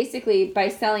that basically by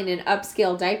selling an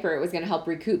upscale diaper, it was going to help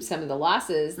recoup some of the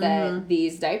losses that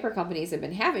these diaper companies have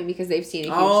been having because they've seen a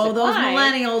huge decline. Those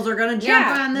millennials are going to jump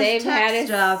on this tech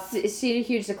stuff. Seen a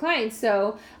huge decline.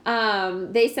 So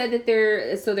they said that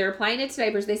they're applying it to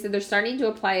diapers. They said they're starting to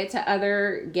apply it to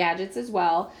other gadgets as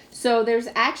well. So there's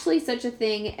actually such a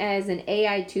thing as an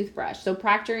AI toothbrush. So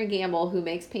Procter & Gamble, who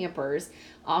makes Pampers,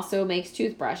 also makes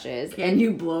toothbrushes. Can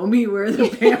you blow me where the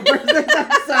Pampers is?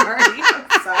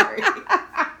 I'm sorry.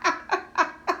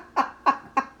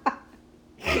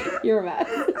 You're a mess.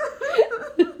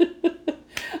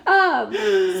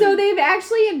 So they've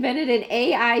actually invented an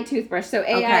AI toothbrush. So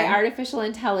AI, artificial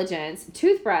intelligence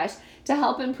toothbrush to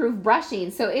help improve brushing.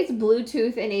 So it's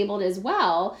Bluetooth enabled as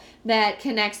well that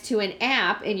connects to an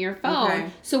app in your phone. Okay.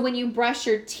 So when you brush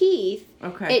your teeth,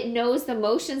 it knows the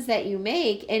motions that you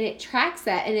make and it tracks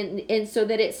that. And so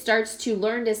that it starts to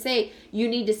learn to say, you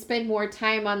need to spend more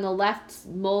time on the left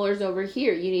molars over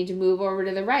here. You need to move over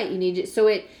to the right. You need to, so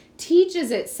it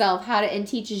teaches itself how to, and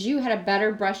teaches you how to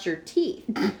better brush your teeth.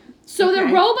 So the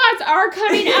robots are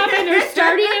coming up and they're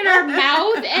starting in our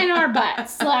mouth and our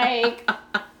butts. Like,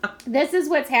 this is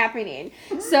what's happening.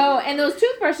 So, and those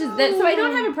toothbrushes, so I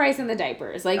don't have a price on the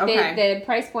diapers. Like, the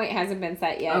price point hasn't been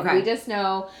set yet. Okay. We just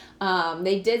know,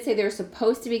 they did say they're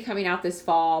supposed to be coming out this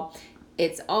fall.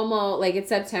 It's almost, like, it's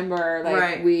September.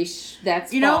 Like,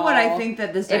 that's You fall. know what I think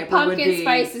that this diaper would be? If pumpkin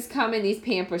spice is coming, these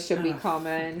Pampers should be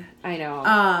coming. I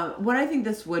know. What I think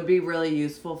this would be really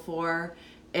useful for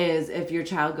is if your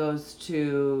child goes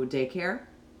to daycare.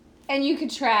 And you could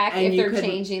track if they're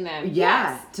changing them.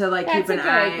 Yeah, yes. To like keep an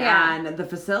eye on the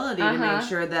facility to make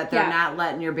sure that they're not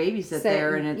letting your baby sit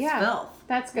there and it's filth.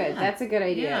 That's good. Yeah. That's a good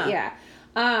idea.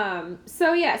 Yeah.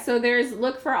 So there's,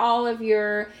 look for all of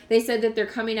your, they said that they're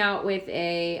coming out with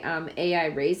a AI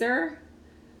razor.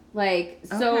 Like,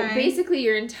 so basically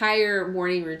your entire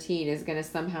morning routine is going to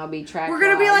somehow be tracked. We're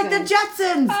going to be like the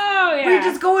Jetsons. Oh, yeah. We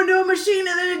just go into a machine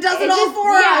and then it does it all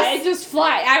for us. Yeah, it just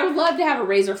fly. I would love to have a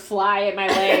razor fly at my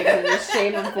legs and just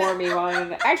shave them for me.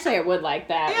 Actually, I would like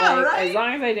that. Yeah, like, right? As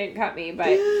long as they didn't cut me. But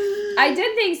I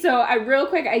did think so. Real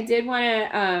quick, I did want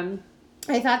to,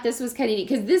 I thought this was kind of neat.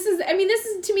 Because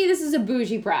to me, this is a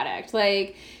bougie product.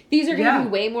 Like, these are going to be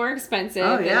way more expensive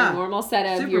than a normal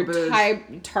set of your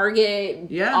Target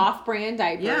off-brand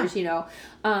diapers, you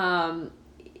know.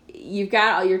 You've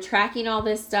got you're tracking all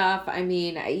this stuff. I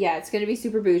mean, it's going to be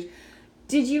super bougie.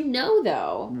 Did you know,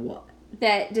 though,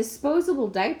 that disposable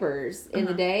diapers in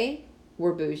the day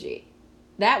were bougie?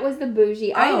 That was the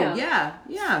bougie item. Oh, yeah.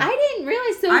 I didn't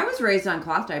realize. So I was raised on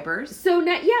cloth diapers. So,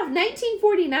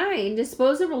 1949,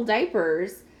 disposable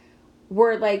diapers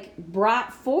were, like,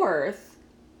 brought forth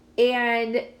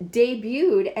and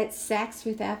debuted at Saks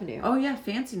Fifth Avenue. Oh, yeah.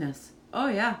 Fanciness. Oh,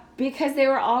 yeah. Because they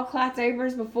were all cloth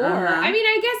diapers before. I mean,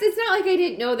 I guess it's not like I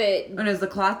didn't know that. And it was the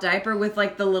cloth diaper with,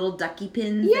 like, the little ducky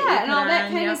pins. Yeah, and all that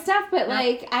kind of stuff. But,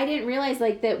 like, I didn't realize,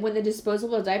 like, that when the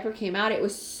disposable diaper came out, it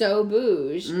was so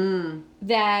bouge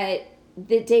that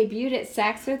debuted at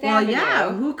Saks Fifth Avenue. Well,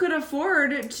 yeah. Who could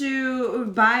afford to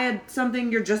buy something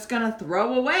you're just going to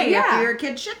throw away after your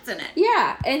kid shits in it?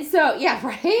 Yeah. And so,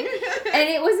 right? And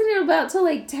it wasn't about till,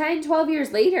 like, 10, 12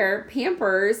 years later,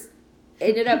 Pampers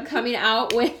ended up coming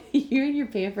out with you and your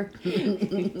Pampers.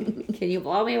 Can you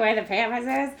blow me away the Pampers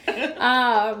is?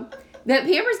 That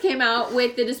Pampers came out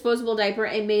with the disposable diaper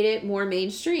and made it more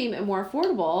mainstream and more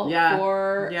affordable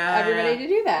for everybody to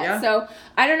do that. Yeah. So,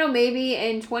 I don't know, maybe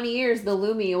in 20 years, the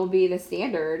Lumi will be the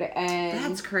standard. And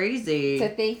that's crazy. To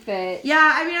think that...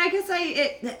 Yeah, I mean, I guess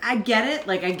I get it.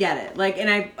 Like, I get it. Like,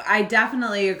 and I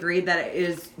definitely agree that it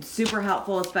is super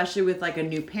helpful, especially with, like, a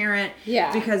new parent.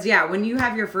 Yeah. Because, when you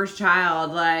have your first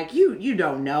child, like, you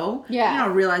don't know. Yeah. You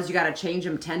don't realize you got to change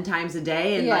them 10 times a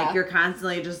day. And, like, you're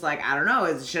constantly just like, I don't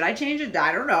know, should I change it?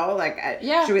 I don't know. Like,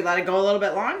 should we let it go a little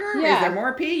bit longer? Yeah. Is there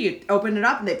more pee? You open it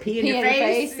up and they pee in your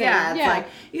face. It's like,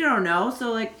 you don't know.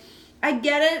 So, like, I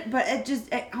get it, but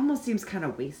it almost seems kind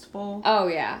of wasteful. Oh,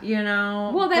 yeah. You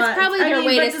know? Well, that's probably their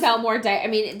way to sell more diapers. I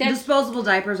mean, disposable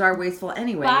diapers are wasteful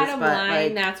anyways. Bottom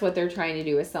line, that's what they're trying to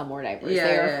do is sell more diapers. Yeah,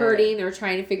 they're hurting. They're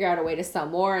trying to figure out a way to sell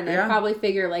more. And they probably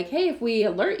figure, like, hey, if we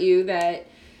alert you that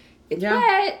it's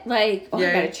wet, like, I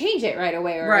gotta change it right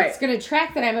away, or it's gonna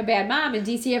track that I'm a bad mom, and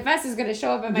DCFS is gonna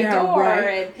show up at my door.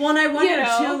 Right. And I wonder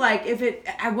too, like,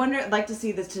 I'd like to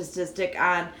see the statistic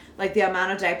on, like, the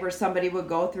amount of diapers somebody would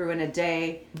go through in a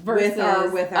day with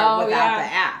or without the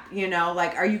app. You know,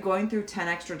 like, are you going through 10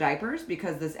 extra diapers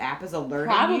because this app is alerting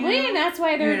you? Probably, and that's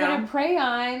why they're gonna prey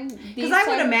on these. Because I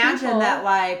would imagine that,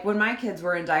 like, when my kids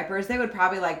were in diapers, they would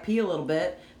probably, like, pee a little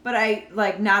bit,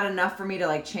 but not enough for me to,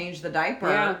 like, change the diaper.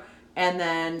 Yeah. And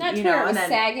then, not and then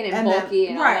sagging and bulky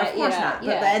and all that. Of course not.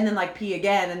 But and then, like, pee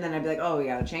again, and then I'd be like, oh, we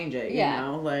gotta change it, you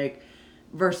know? Like,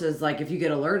 versus, like, if you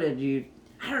get alerted,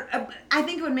 I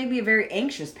think it would make me a very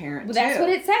anxious parent, too. That's what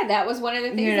it said. That was one of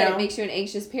the things that it makes you an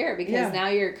anxious parent, because now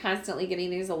you're constantly getting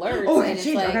these alerts. Oh, and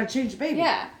I gotta change the baby.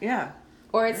 Yeah. Yeah.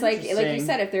 Or it's like you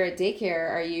said, if they're at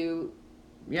daycare, are you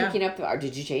picking up or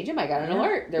did you change them? I got an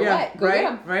alert. They're wet. Go get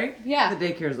them. Right? Yeah. The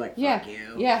daycare's like, fuck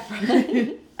you. Yeah.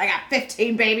 I got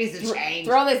 15 babies to change.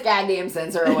 Throw this goddamn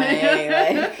sensor away.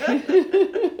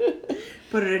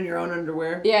 Put it in your own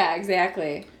underwear. Yeah,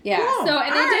 exactly. Yeah. Cool. So,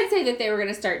 and they did say that they were going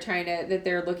to start that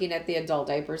they're looking at the adult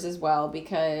diapers as well,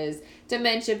 because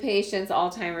dementia patients,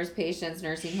 Alzheimer's patients,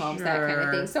 nursing homes, that kind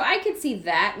of thing. So I could see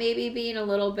that maybe being a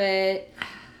little bit.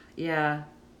 Yeah.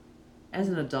 As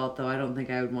an adult, though, I don't think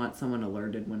I would want someone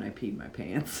alerted when I peed my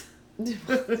pants.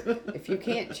 If you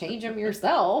can't change them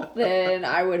yourself, then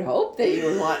I would hope that you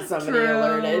would want somebody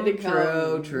alerted to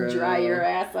come dry your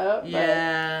ass up.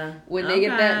 Yeah. But when they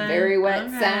get that very wet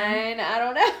sign, I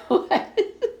don't know.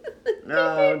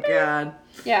 Oh, God.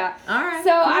 Yeah. All right. So,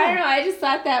 cool. I don't know. I just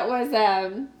thought that was,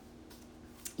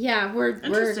 we're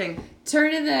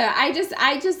turning I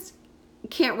just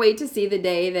can't wait to see the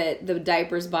day that the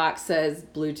diapers box says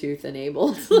Bluetooth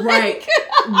enabled. Right.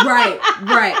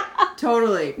 Right.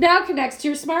 Totally. Now connects to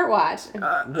your smartwatch.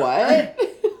 What?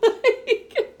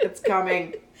 It's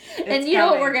coming. And you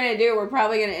know what we're going to do? We're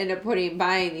probably going to end up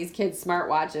buying these kids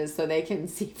smartwatches so they can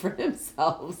see for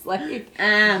themselves. Like,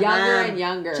 younger and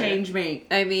younger. Change me.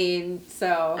 I mean,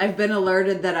 so. I've been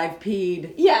alerted that I've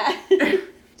peed. Yeah.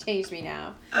 Change me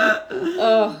now.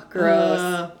 Oh,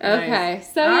 gross. Okay.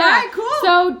 Nice. So, all right, cool.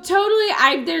 So, totally,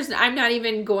 I'm not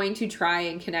even going to try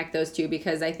and connect those two,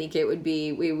 because I think it would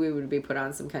be, we would be put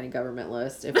on some kind of government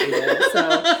list if we did.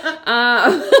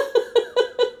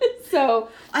 So,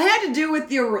 I had to do with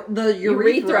the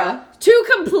urethra. Two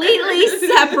completely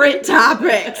separate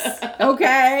topics.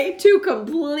 Okay? Two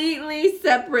completely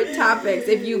separate topics.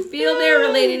 If you feel they're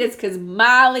related, it's because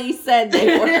Molly said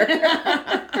they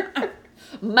were.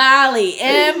 Molly.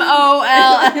 MOLLY.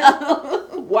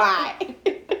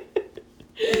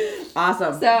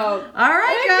 Awesome. So, all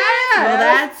right, guys. Well,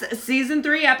 that's season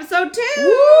 3, episode 2.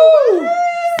 Woo!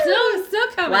 Still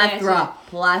coming.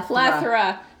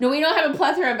 Plethora. No, we don't have a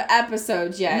plethora of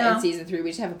episodes yet in season 3. We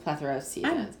just have a plethora of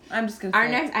seasons. I'm just gonna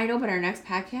say I know, but our next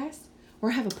podcast, we're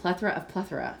gonna have a plethora of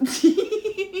plethora.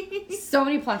 So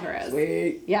many plethoras.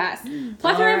 Sweet. Yes.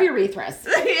 Plethora of urethras.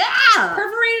 Yeah.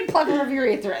 Perforated plethora of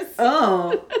urethras.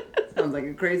 Oh. Sounds like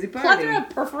a crazy party. Plethora of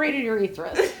perforated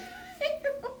urethras.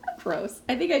 Gross.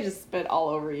 I think I just spit all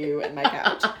over you and my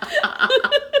couch.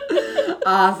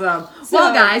 Awesome. So,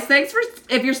 well, guys, thanks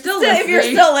if you're still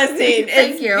listening.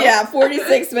 Thank you. Yeah,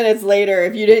 46 minutes later,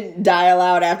 if you didn't dial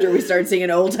out after we started singing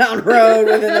Old Town Road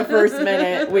within the first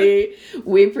minute,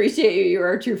 we appreciate you. You're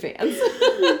our true fans.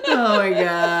 Oh, my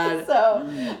God. So,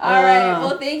 all right.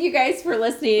 Well, thank you guys for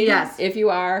listening. Yes. If you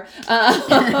are.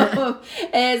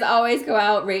 As always, go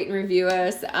out, rate and review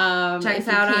us. Check us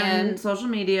out on social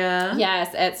media.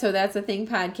 Yes, at So That's a Thing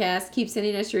podcast. Keep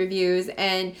sending us your reviews,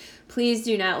 and please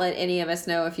do not let any of us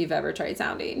know if you've ever tried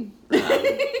sounding.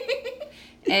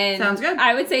 And sounds good.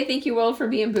 I would say thank you, world, for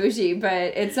being bougie, but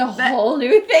it's a whole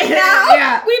new thing now.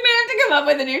 Yeah. We may have to come up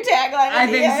with a new tagline. I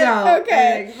think so.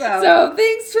 Okay. I think so. So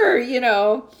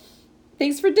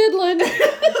thanks for diddling.